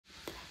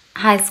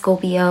Hi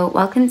Scorpio,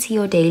 welcome to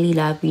your daily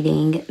love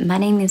reading. My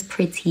name is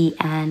Pretty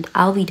and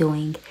I'll be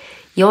doing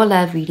your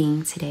love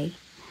reading today.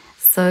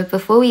 So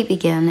before we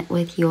begin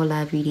with your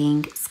love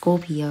reading,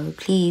 Scorpio,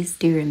 please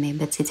do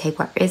remember to take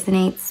what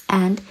resonates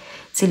and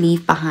to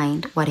leave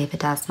behind whatever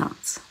does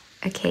not.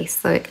 Okay,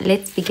 so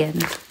let's begin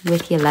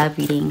with your love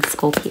reading,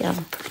 Scorpio.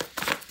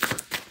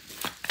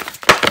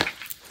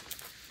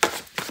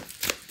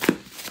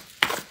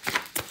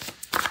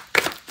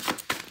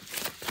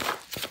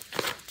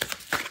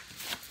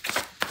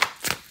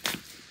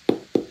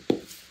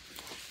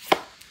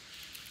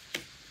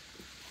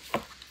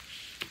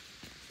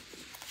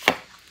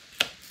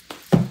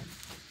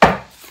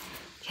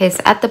 Okay,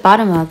 so at the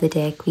bottom of the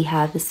deck, we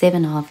have the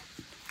Seven of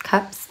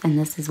Cups, and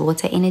this is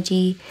water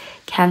energy,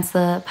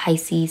 Cancer,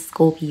 Pisces,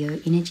 Scorpio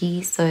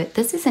energy. So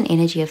this is an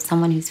energy of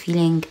someone who's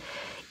feeling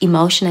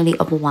emotionally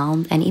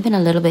overwhelmed and even a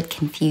little bit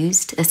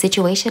confused. A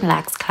situation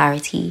lacks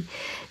clarity.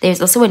 There's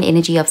also an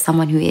energy of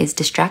someone who is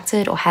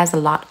distracted or has a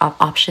lot of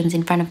options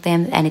in front of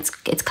them, and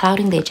it's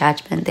clouding their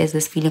judgment. There's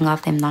this feeling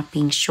of them not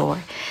being sure.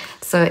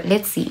 So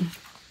let's see.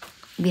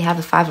 We have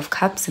the Five of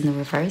Cups in the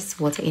reverse,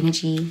 water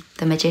energy,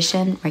 the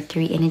Magician,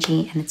 Mercury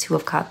energy, and the Two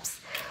of Cups,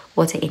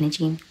 water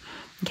energy.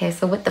 Okay,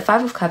 so with the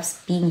Five of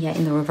Cups being here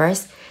in the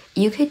reverse,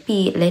 you could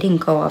be letting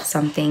go of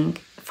something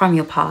from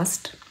your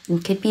past.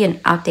 It could be an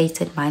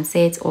outdated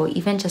mindset or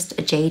even just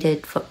a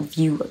jaded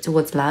view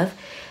towards love.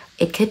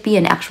 It could be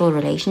an actual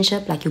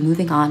relationship, like you're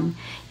moving on,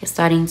 you're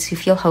starting to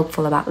feel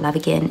hopeful about love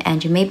again,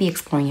 and you may be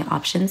exploring your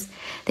options.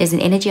 There's an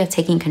energy of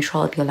taking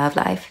control of your love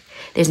life.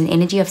 There's an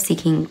energy of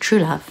seeking true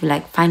love,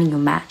 like finding your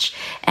match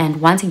and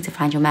wanting to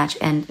find your match.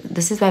 And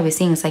this is why we're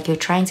seeing it's like you're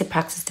trying to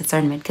practice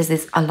discernment, because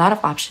there's a lot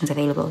of options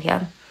available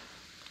here,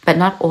 but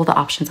not all the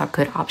options are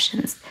good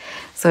options.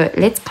 So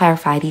let's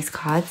clarify these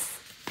cards,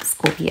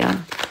 Scorpio.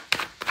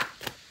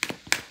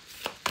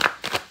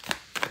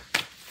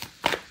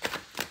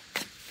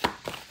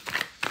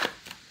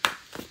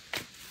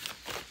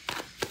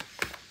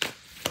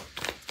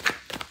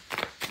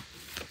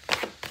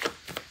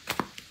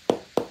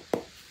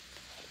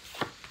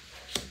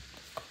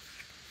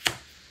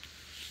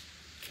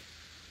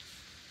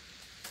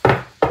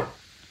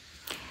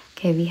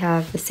 Okay, we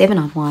have the Seven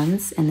of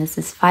Wands, and this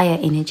is fire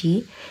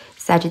energy,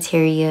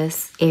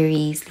 Sagittarius,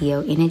 Aries,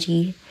 Leo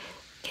energy.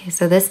 Okay,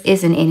 so this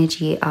is an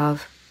energy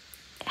of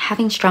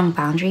having strong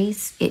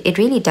boundaries. It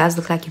really does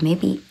look like you may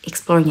be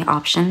exploring your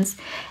options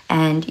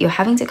and you're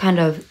having to kind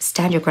of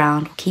stand your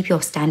ground, keep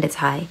your standards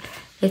high.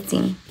 Let's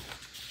see.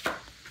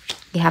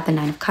 We have the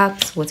Nine of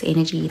Cups, water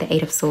energy, the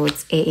Eight of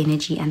Swords, air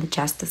energy, and the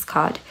Justice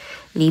card,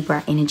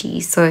 Libra energy.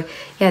 So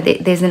yeah,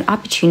 there's an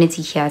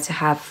opportunity here to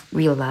have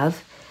real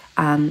love.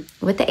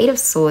 With the Eight of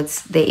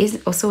Swords, there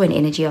is also an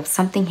energy of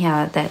something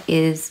here that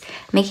is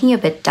making you a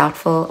bit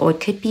doubtful, or it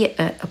could be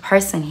a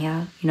person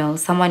here, you know,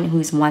 someone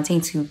who's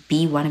wanting to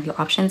be one of your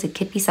options. It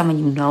could be someone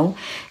you know,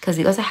 because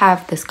we also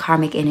have this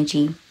karmic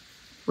energy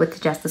with the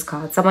Justice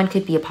card. Someone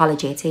could be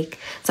apologetic.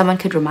 Someone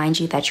could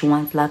remind you that you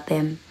once loved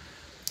them,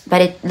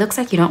 but it looks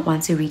like you don't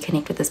want to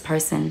reconnect with this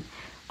person.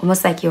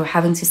 Almost like you're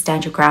having to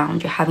stand your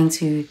ground. You're having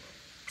to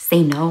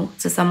say no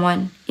to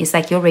someone. It's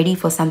like you're ready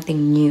for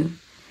something new,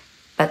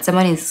 but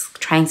someone is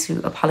trying to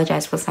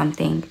apologize for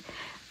something,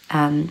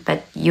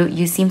 but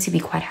you seem to be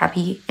quite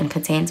happy and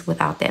content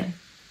without them.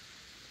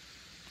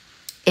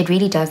 It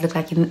really does look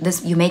like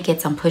you may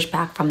get some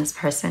pushback from this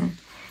person.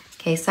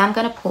 Okay, so I'm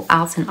going to pull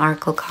out an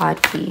oracle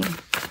card for you.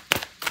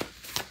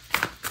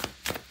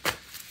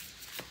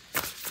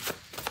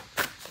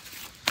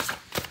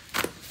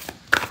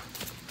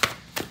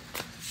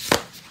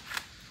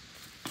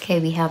 Okay,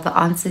 we have the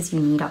answers you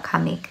need are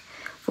coming.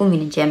 Full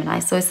moon in Gemini.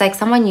 So it's like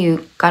someone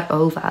you got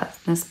over,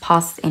 this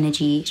past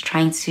energy is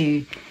trying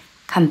to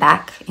come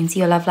back into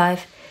your love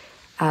life.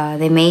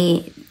 They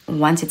may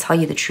want to tell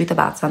you the truth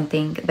about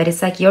something, but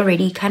it's like you're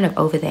already kind of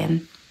over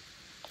them.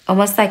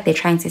 Almost like they're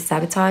trying to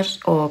sabotage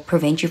or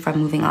prevent you from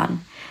moving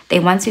on. They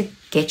want to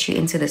get you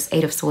into this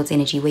Eight of Swords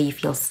energy where you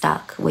feel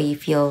stuck, where you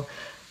feel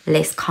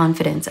less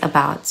confident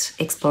about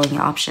exploring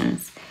your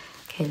options.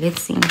 Okay,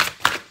 let's see.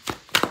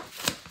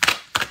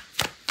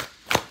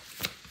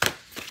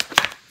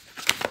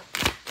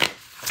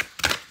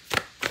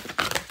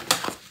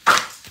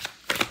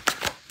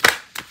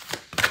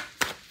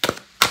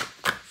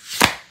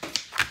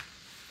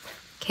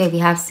 Okay, we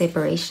have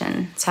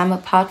separation. Time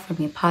apart from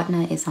your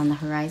partner is on the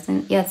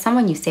horizon. Yeah,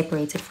 someone you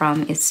separated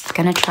from is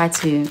going to try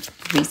to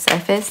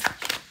resurface.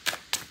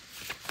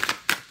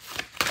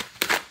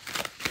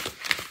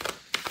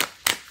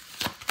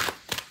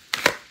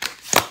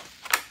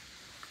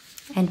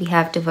 And we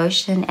have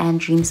devotion and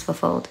dreams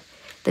fulfilled.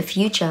 The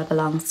future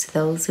belongs to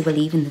those who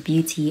believe in the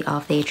beauty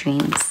of their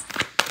dreams.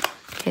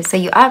 Okay, so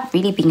you are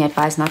really being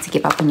advised not to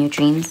give up on your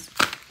dreams.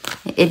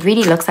 It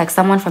really looks like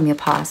someone from your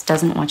past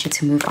doesn't want you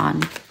to move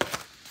on.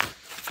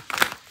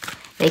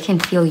 They can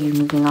feel you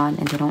moving on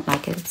and they don't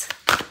like it.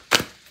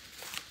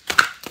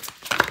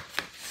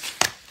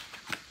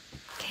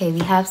 Okay, we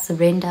have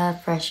surrender,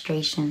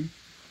 frustration.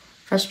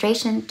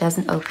 Frustration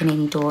doesn't open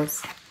any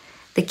doors.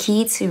 The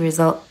key to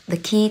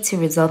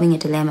resolving a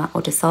dilemma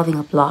or dissolving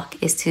a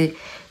block is to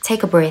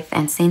take a breath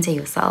and center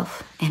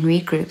yourself and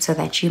regroup so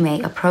that you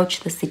may approach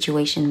the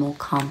situation more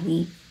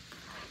calmly.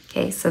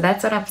 Okay, so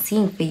that's what I'm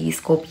seeing for you,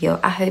 Scorpio.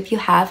 I hope you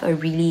have a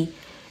really,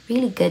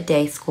 really good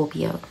day,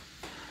 Scorpio.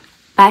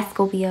 Bye,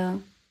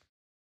 Scorpio.